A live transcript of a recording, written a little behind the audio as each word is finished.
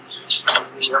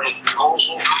you have a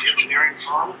proposal for the engineering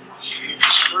firm?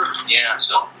 Yeah,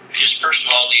 so just first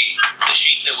of all, the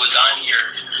sheet that was on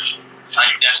your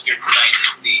desk here tonight is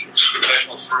the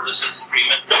professional services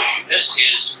agreement. This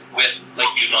is with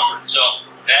Lakeview Lumber. So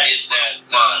that is that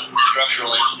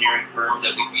structural engineering firm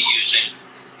that we'd be using.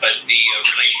 But the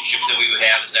relationship that we would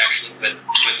have is actually with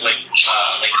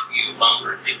Lakeview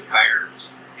Lumber. They would hire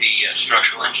the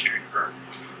structural engineering firm.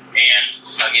 And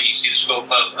again, you see the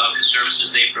scope of the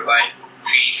services they provide.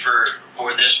 Fee for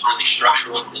this, for the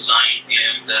structural design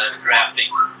and drafting,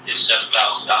 is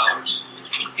 $7,000.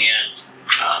 And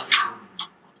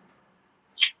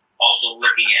also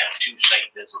looking at 2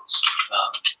 site visits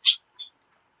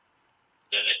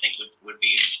that I think would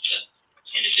be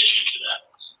in addition to that.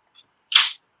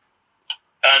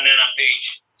 And then on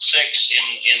page 6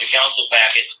 in the council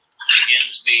packet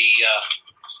begins the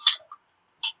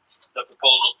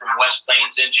proposal from West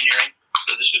Plains Engineering.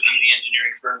 So this would be the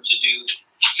engineering firm to do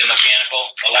the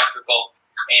mechanical, electrical,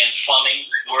 and plumbing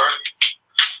work.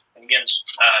 And again,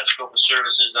 scope of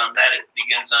services on that, it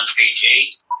begins on page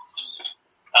 8.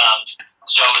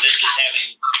 So this is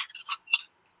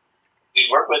we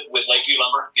work with Lakeview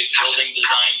Lumber, get the building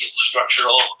design, get the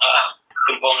structural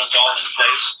components all in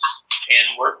place,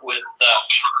 and work with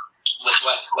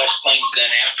West Plains then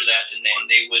after that, and then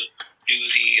they would do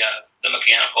the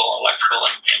mechanical, electrical,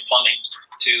 and plumbing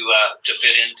to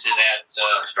fit into that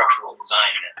structural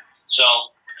design. So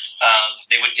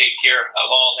they would take care of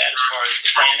all that as far as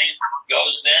the planning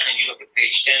goes then, and you look at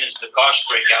page 10 is the cost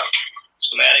breakout.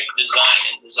 Schematic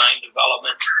design and design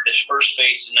development, this first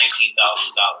phase is $19,000.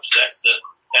 So that's the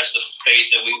phase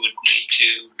that we would need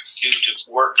to do to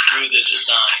work through the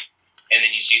design, and then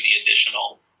you see the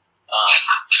additional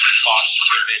costs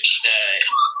if it's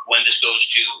when this goes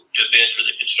to bid for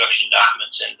the construction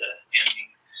documents and the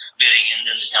bidding and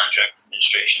then the contract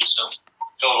administration. So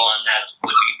total on that would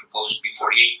be proposed to be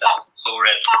 $48,000. So we're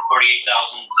at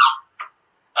 $48,000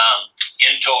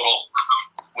 in total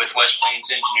with West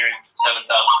Plains Engineering, $7,000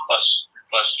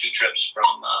 plus 2 trips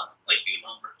from Lakeview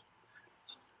Lumber.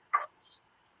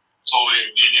 So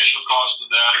the initial cost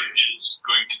of that is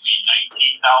going to be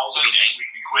 $19,000. We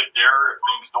can quit there if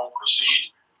things don't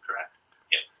proceed. Correct.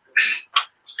 Yep.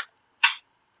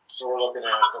 So we're looking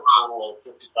at a total of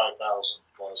 $55,000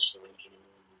 plus for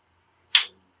engineering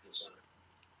and design.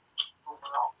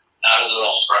 Out of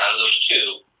those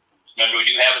 2, remember we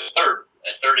do have a third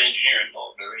engineer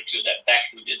involved already too. That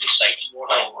back we did the site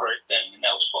plan work then, and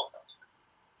that was $12,000.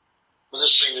 Well,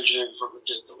 this same engineering firm that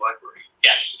did the library.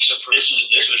 Yeah, except for this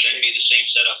would then be the same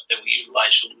setup that we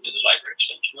utilized when we did the library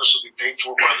extension. This will be paid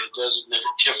for by the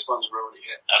designated TIF funds we already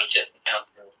had. Out of TIF. Yeah.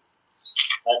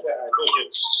 I think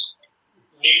it's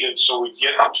needed so we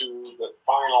get to the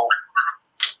final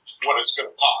what it's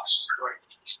going to cost. Right.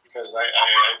 Because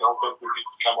I don't think we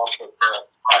could come up with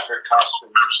accurate cost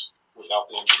figures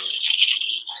without the engineering.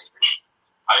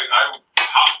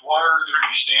 Where do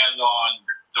we stand on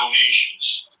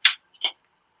donations?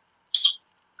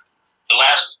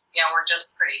 We're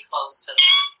just pretty close to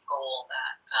the goal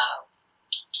that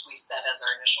we set as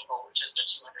our initial goal, which is the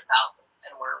 $200,000,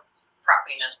 and we're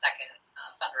prepping a second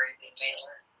fundraising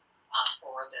mailer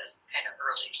for this kind of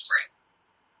early spring.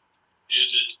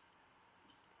 Is it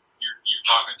you're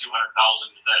talking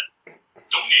 200,000? Is that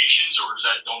donations or is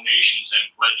that donations and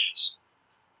pledges?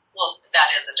 Well,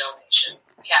 that is a donation.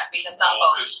 Yeah, because some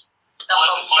folks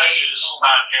pledges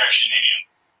not cash in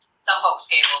hand. Some folks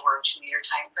gave over a 2-year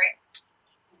time frame.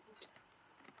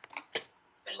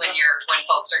 When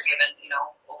folks are given,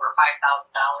 over $5,000,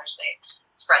 they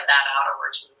spread that out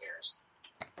over 2 years,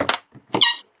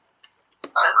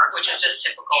 which is just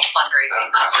typical fundraising.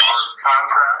 As far as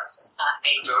contracts, it's not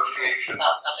negotiations,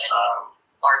 of any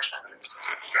large fundraising.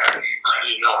 Jackie,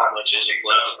 You know how much is it?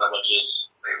 How much is?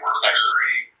 they were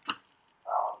very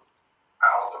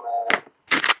palatable.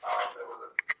 It was a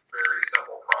very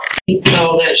simple process.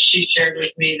 So that she shared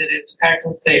with me that it's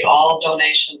practically all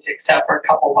donations except for a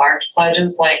couple large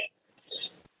pledges. Like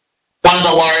one of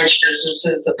the large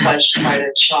businesses that pledged quite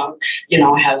a chunk,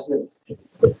 hasn't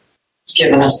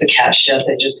given us the cash yet.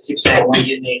 They just keep saying when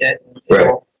you need it.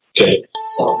 Right. Okay.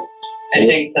 So I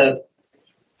think the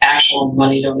actual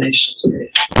money donations are good.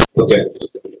 Okay.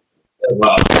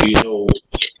 Wow. Do you know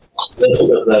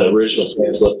that original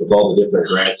pamphlet with all the different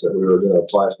grants that we were going to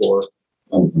apply for?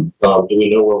 Do we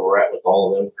know where we're at with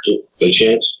all of them? By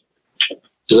chance?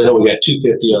 Because I know we got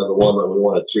 250 on the one, but we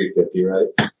wanted 350, right?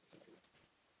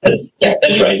 Yeah,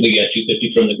 that's right. We got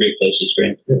 250 from the Great Places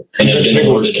grant, and have been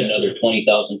awarded another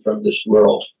 20,000 from this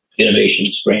Rural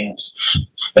Innovations grant.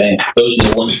 Okay. Those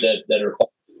are the ones that are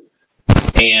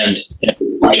and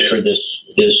for this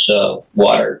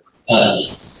water So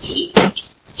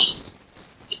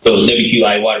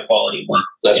WQI water quality one.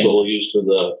 That's what we'll use for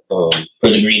the For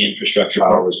the green infrastructure.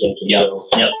 power retention. Yep.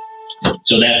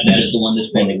 So that is the one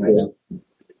that's pending right now.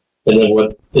 And then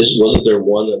wasn't there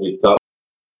one that we thought?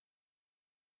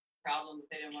 Problem that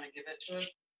they didn't want to give it to us.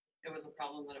 It was a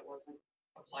problem that it wasn't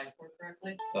applied for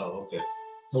correctly. Oh, okay.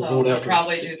 So we'll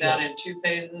probably do that in 2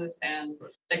 phases, and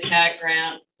the CAT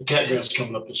grant. The CAT grant's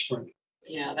coming up this spring.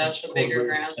 Yeah, that's the bigger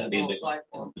grant that That'd be a we'll big apply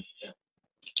for.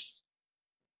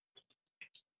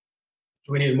 Do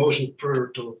we need a motion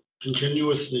to continue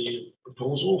with the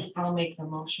proposal? I'll make the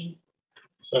motion.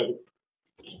 Second.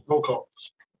 Roll call.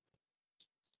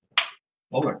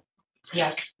 Over.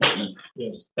 Yes. Beckman.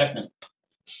 Yes. Beckman.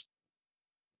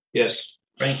 Yes.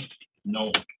 Frank.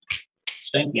 No.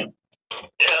 Stankin.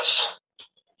 Yes.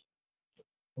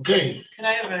 Okay. Can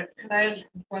I ask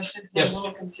a question? 'Cause Yes. I'm a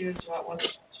little confused about what.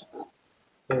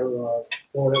 We're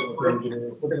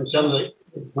going to send the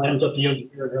plans up to the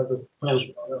engineer and have the plans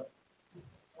brought up.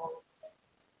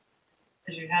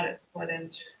 Because you had it split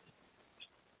into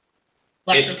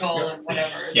electrical and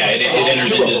whatever. Yeah, it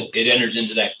enters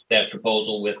into that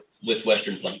proposal with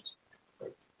Western Plains.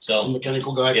 The So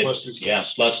mechanical guy it- plus.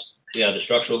 plus the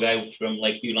structural guy from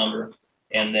Lakeview Lumber,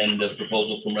 and then the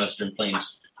proposal from Western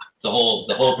Plains. The whole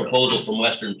proposal from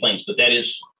Western Plains, but that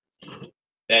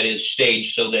is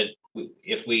staged so that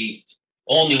if we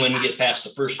only when we get past the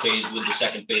first phase would the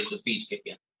second phase of fees kick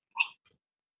in.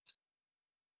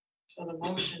 So the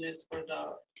motion is for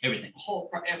the Everything. whole,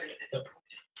 everything.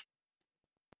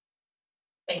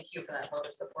 Thank you for that vote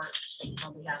of support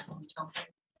on behalf of Tom.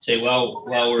 Say, while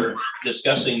we're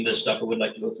discussing this stuff, I would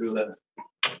like to go through a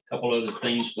couple other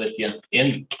things with you,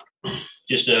 in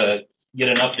just to get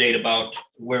an update about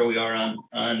where we are on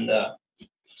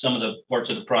some of the parts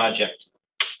of the project.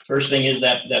 First thing is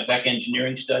that Beck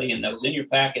engineering study, and that was in your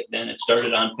packet. Then it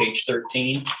started on page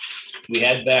 13. We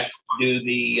had Beck do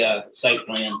the site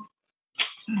plan,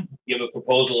 give a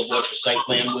proposal of what the site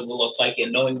plan would look like,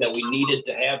 and knowing that we needed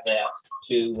to have that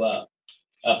to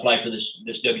apply for this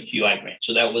WQI grant.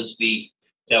 So that was the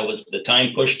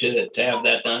time push to have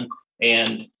that done.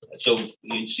 And so you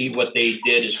can see what they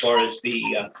did as far as the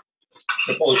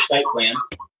proposed site plan.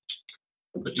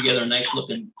 Put together a nice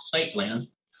looking site plan.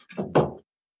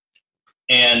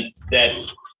 And that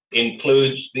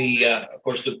includes of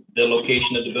course, the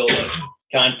location of the building,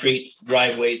 concrete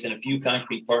driveways, and a few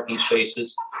concrete parking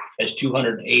spaces. Has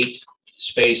 208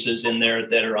 spaces in there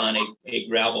that are on a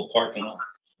gravel parking lot.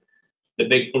 The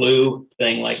big blue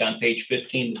thing, like on page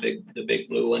 15, the big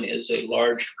blue one is a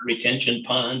large retention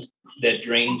pond that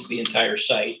drains the entire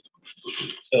site.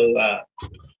 So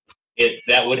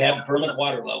that would have a permanent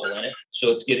water level in it.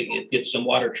 So it gets some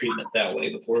water treatment that way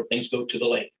before things go to the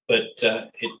lake. But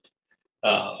it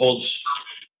holds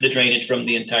the drainage from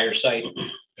the entire site.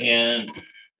 And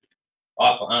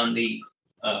off on the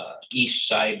east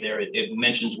side there, it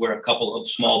mentions where a couple of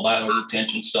small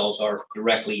bioretention cells are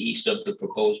directly east of the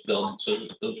proposed building. So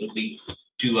those would be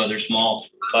 2 other small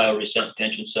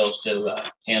bioretention cells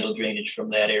to handle drainage from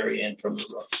that area and from the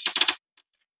roof.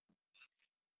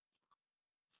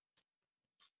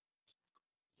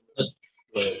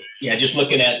 Yeah, just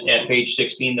looking at page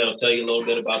 16, that'll tell you a little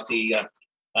bit about the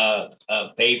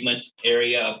pavement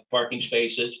area of parking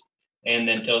spaces, and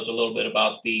then tells a little bit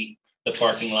about the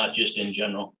parking lot just in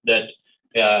general. That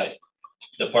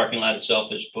the parking lot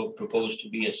itself is proposed to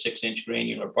be a 6-inch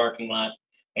granular parking lot,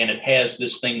 and it has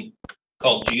this thing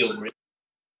called geogrid.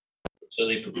 So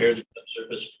they prepared the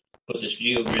subsurface, put this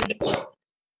geogrid down,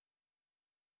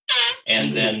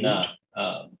 and then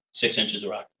 6 inches of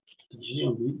rock.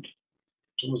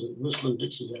 Was it Whistling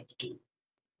Dixie's at the time?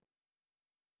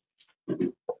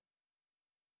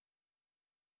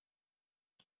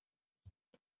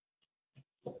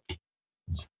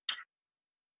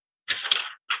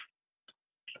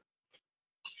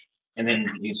 And then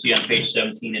you can see on page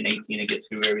 17 and 18, it gets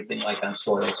through everything like on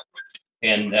soils,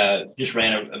 and just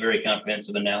ran a very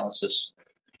comprehensive analysis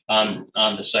on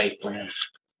the site plan.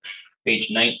 Page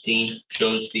 19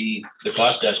 shows the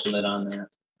cost estimate on that.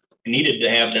 We needed to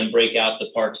have them break out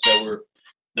the parts that were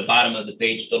the bottom of the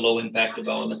page, the low impact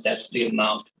development. That's the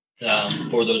amount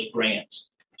for those grants.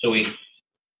 So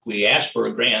we asked for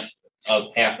a grant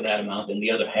of half of that amount, and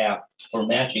the other half for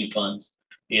matching funds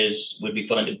would be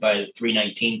funded by the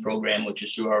 319 program, which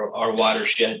is through our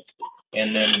watershed,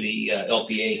 and then the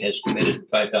LPA has committed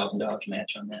 $5,000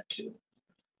 match on that too.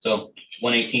 So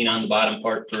 118 on the bottom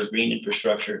part for green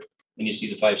infrastructure, and you see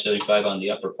the 575 on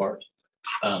the upper part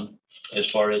as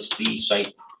far as the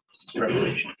site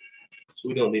preparation. So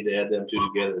we don't need to add them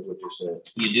 2 together, is what you're saying.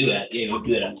 You do that, yeah, we'll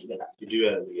do that together. You do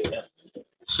add them together.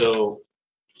 So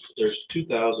there's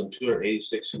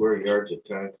 2,286 square yards of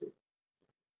concrete.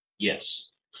 Yes.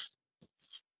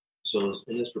 So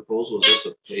in this proposal, is this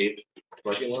a paved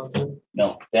parking lot?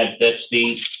 No, that's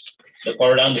the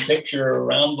part on the picture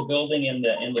around the building and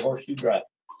the horseshoe drive.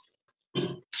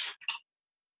 And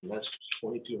that's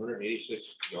 2,286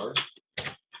 yards?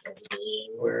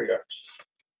 Square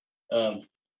yards.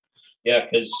 Yeah,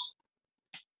 because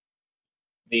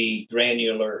the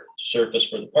granular surface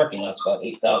for the parking lot's about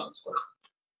 8,000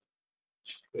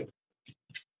 square.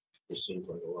 This seems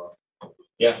like a lot.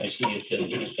 Yeah, I see it.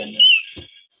 It's been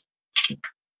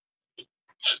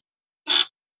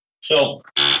So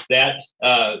that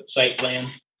site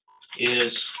plan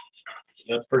is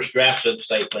first draft of the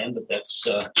site plan, but that's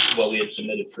what we had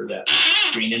submitted for that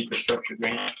green infrastructure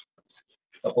grant.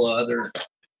 A couple of other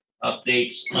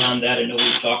updates on that. I know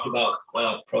we've talked about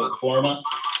pro forma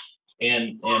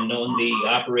and knowing the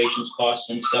operations costs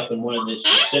and stuff, and one of the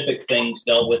specific things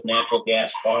dealt with natural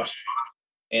gas costs,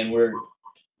 and we're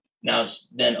now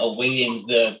then awaiting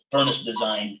the furnace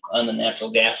design on the natural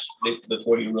gas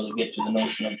before you really get to the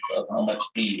notion of how much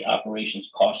the operations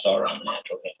costs are on the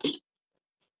natural gas.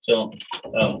 So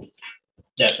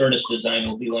that furnace design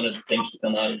will be one of the things to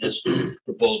come out of this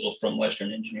proposal from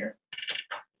Western Engineering.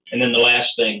 And then the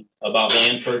last thing about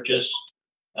land purchase,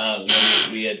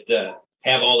 we had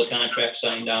have all the contracts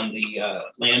signed on the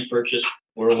land purchase.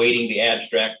 We're awaiting the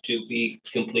abstract to be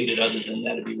completed. Other than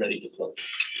that, it'll be ready to close.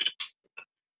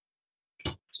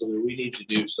 So do we need to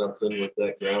do something with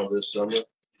that ground this summer?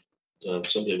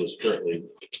 Somebody was currently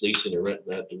leasing or renting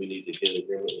that. Do we need to get an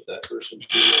agreement with that person?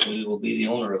 We will be the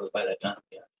owner of it by that time.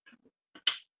 Yeah.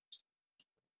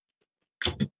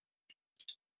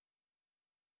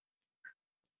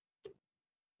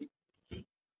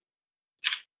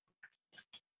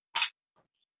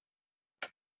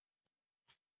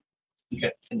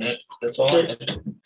 Okay, and that's all.